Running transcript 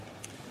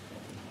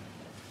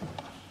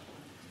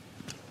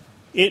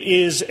It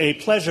is a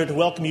pleasure to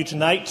welcome you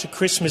tonight to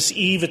Christmas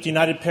Eve at the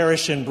United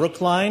Parish in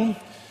Brookline.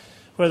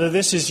 Whether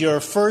this is your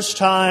first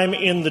time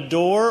in the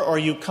door or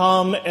you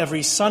come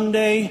every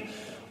Sunday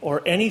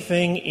or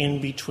anything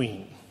in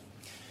between.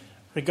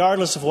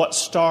 Regardless of what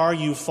star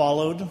you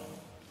followed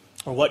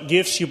or what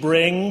gifts you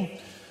bring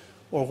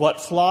or what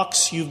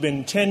flocks you've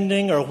been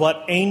tending or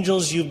what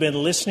angels you've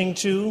been listening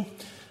to,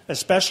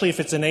 especially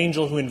if it's an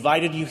angel who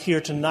invited you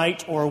here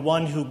tonight or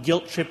one who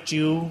guilt-tripped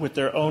you with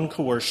their own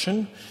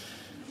coercion,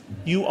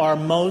 you are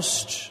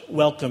most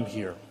welcome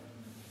here.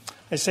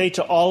 I say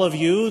to all of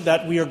you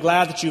that we are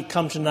glad that you've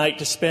come tonight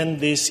to spend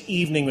this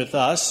evening with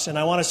us. And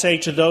I want to say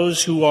to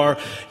those who are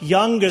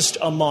youngest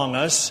among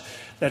us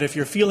that if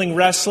you're feeling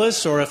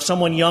restless or if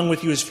someone young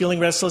with you is feeling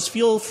restless,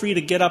 feel free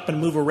to get up and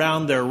move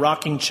around their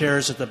rocking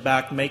chairs at the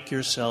back. Make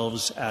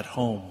yourselves at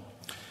home.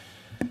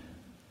 I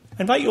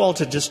invite you all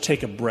to just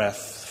take a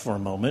breath for a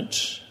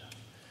moment.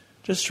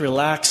 Just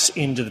relax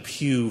into the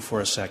pew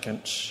for a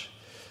second.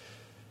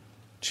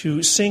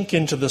 To sink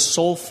into the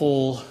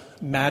soulful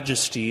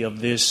majesty of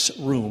this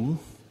room.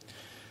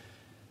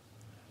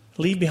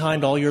 Leave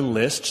behind all your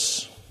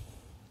lists,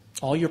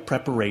 all your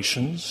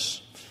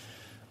preparations,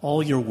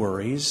 all your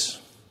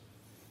worries.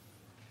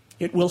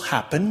 It will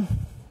happen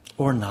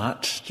or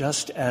not,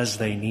 just as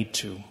they need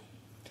to.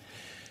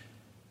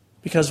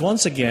 Because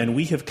once again,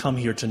 we have come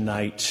here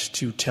tonight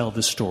to tell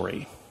the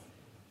story.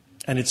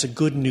 And it's a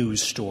good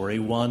news story,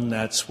 one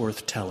that's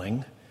worth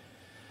telling.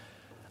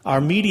 Our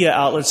media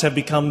outlets have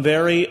become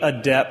very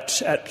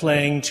adept at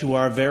playing to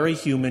our very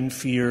human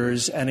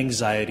fears and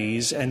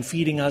anxieties and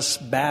feeding us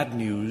bad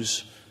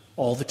news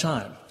all the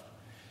time.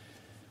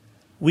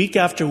 Week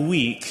after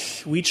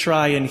week, we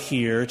try in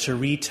here to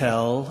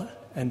retell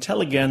and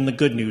tell again the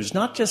good news.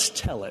 Not just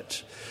tell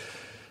it,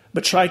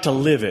 but try to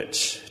live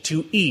it,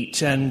 to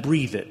eat and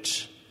breathe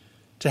it,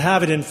 to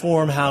have it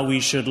inform how we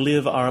should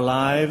live our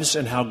lives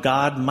and how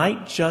God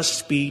might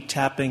just be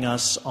tapping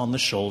us on the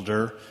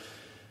shoulder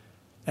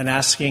and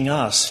asking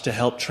us to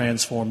help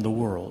transform the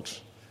world,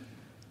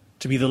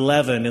 to be the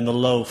leaven in the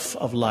loaf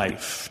of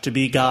life, to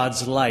be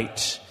God's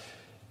light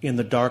in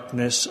the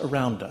darkness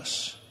around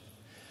us.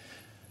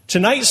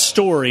 Tonight's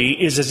story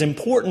is as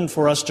important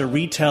for us to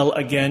retell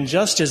again,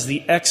 just as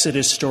the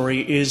Exodus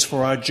story is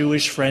for our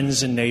Jewish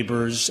friends and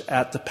neighbors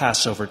at the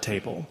Passover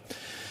table.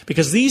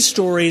 Because these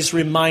stories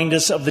remind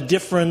us of the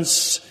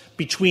difference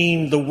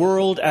between the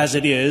world as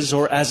it is,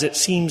 or as it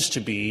seems to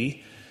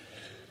be,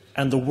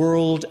 and the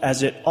world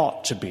as it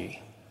ought to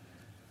be.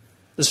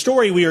 The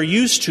story we are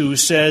used to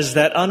says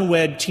that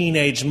unwed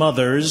teenage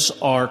mothers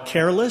are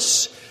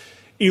careless,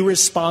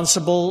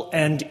 irresponsible,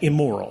 and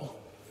immoral.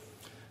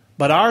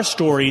 But our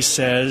story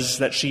says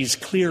that she's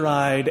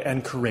clear-eyed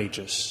and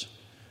courageous,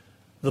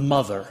 the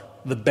mother,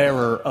 the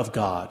bearer of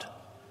God.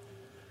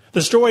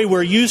 The story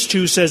we're used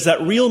to says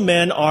that real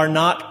men are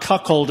not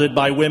cuckolded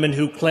by women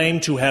who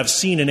claim to have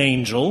seen an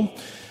angel,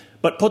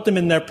 but put them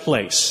in their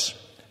place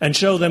and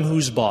show them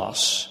who's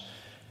boss.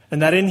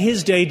 And that in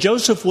his day,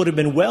 Joseph would have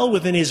been well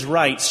within his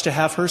rights to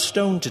have her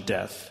stoned to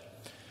death.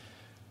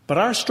 But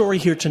our story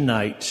here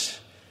tonight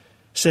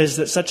says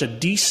that such a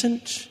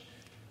decent,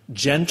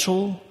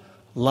 gentle,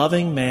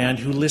 loving man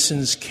who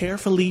listens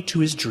carefully to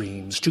his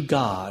dreams, to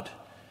God,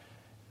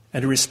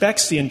 and who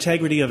respects the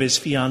integrity of his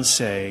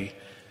fiancée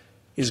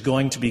is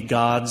going to be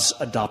God's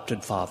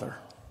adopted father.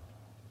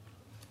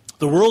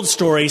 The world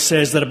story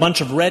says that a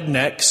bunch of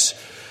rednecks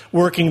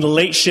working the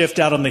late shift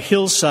out on the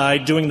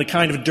hillside, doing the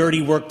kind of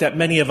dirty work that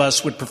many of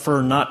us would prefer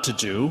not to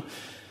do,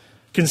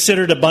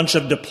 considered a bunch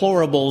of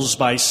deplorables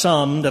by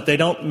some, that they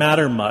don't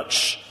matter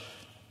much.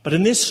 But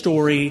in this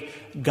story,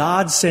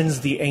 God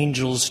sends the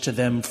angels to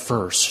them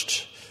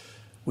first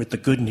with the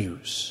good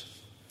news.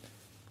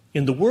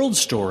 In the world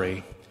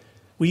story,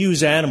 we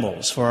use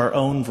animals for our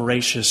own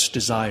voracious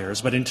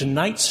desires. But in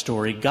tonight's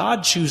story,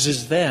 God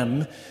chooses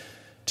them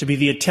to be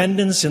the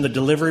attendants in the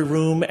delivery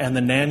room and the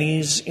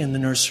nannies in the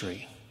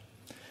nursery.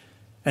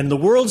 And the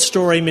world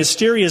story,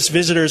 mysterious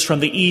visitors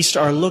from the East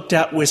are looked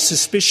at with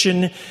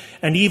suspicion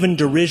and even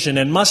derision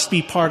and must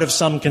be part of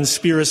some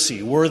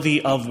conspiracy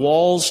worthy of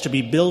walls to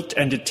be built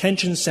and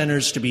detention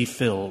centers to be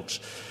filled.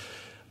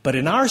 But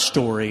in our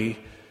story,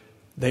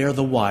 they are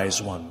the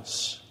wise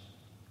ones,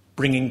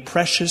 bringing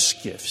precious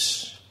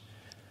gifts,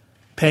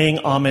 paying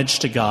homage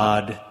to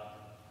God,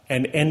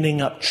 and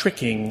ending up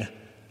tricking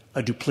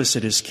a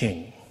duplicitous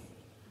king.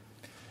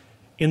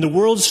 In the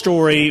world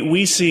story,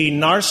 we see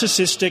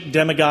narcissistic,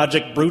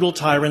 demagogic, brutal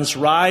tyrants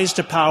rise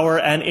to power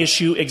and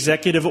issue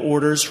executive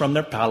orders from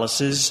their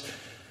palaces,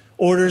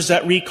 orders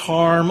that wreak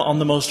harm on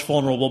the most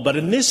vulnerable. But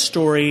in this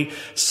story,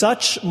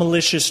 such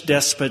malicious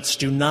despots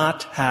do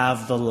not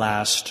have the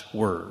last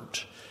word.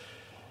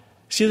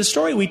 See, the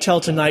story we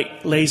tell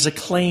tonight lays a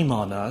claim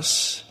on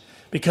us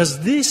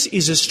because this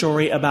is a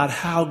story about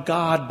how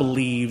God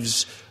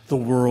believes the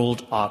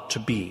world ought to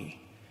be.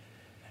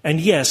 And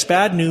yes,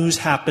 bad news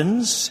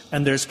happens,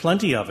 and there's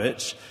plenty of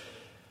it,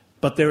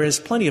 but there is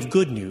plenty of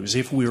good news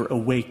if we're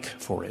awake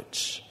for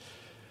it,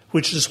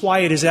 which is why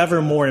it is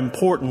ever more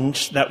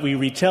important that we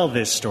retell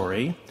this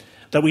story,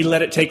 that we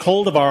let it take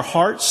hold of our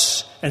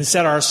hearts and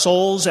set our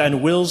souls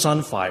and wills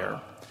on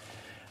fire.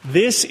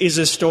 This is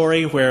a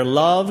story where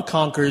love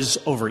conquers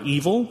over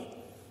evil,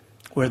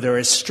 where there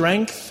is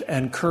strength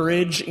and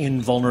courage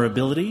in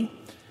vulnerability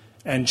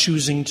and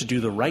choosing to do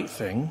the right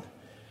thing.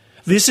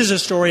 This is a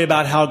story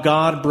about how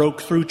God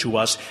broke through to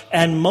us,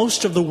 and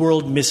most of the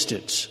world missed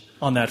it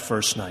on that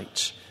first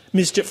night,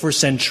 missed it for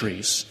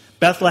centuries.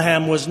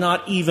 Bethlehem was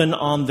not even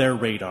on their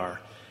radar.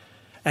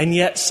 And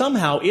yet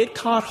somehow it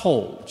caught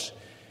hold,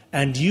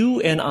 and you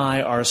and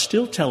I are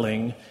still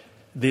telling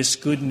this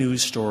good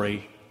news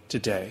story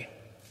today.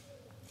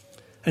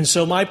 And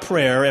so my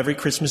prayer every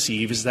Christmas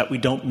Eve is that we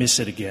don't miss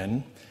it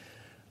again,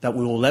 that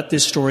we will let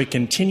this story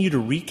continue to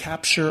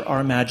recapture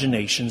our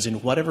imaginations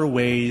in whatever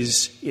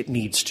ways it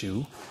needs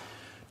to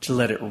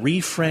let it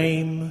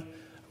reframe,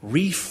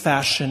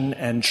 refashion,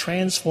 and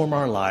transform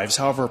our lives,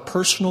 however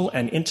personal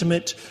and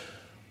intimate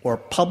or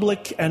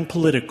public and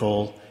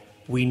political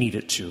we need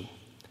it to.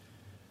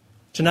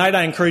 Tonight,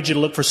 I encourage you to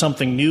look for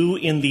something new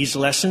in these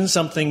lessons,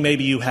 something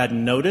maybe you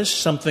hadn't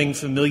noticed, something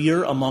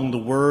familiar among the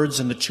words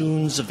and the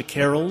tunes of the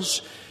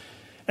carols.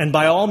 And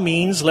by all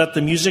means, let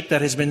the music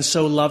that has been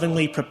so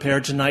lovingly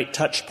prepared tonight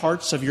touch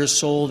parts of your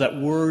soul that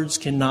words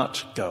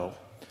cannot go.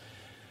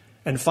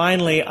 And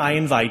finally, I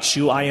invite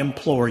you, I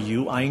implore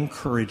you, I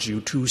encourage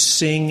you to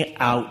sing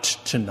out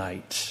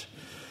tonight.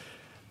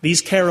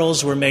 These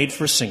carols were made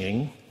for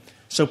singing,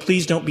 so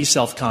please don't be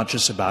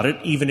self-conscious about it,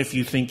 even if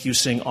you think you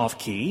sing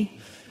off-key.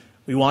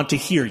 We want to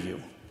hear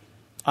you.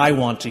 I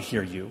want to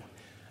hear you.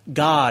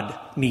 God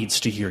needs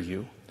to hear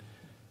you.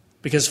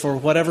 Because for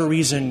whatever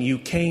reason you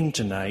came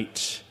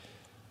tonight,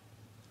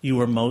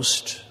 you are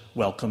most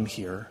welcome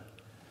here.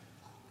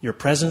 Your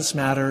presence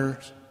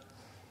matters.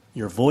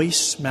 Your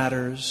voice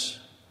matters.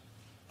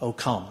 Oh,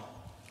 come,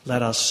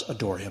 let us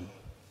adore him.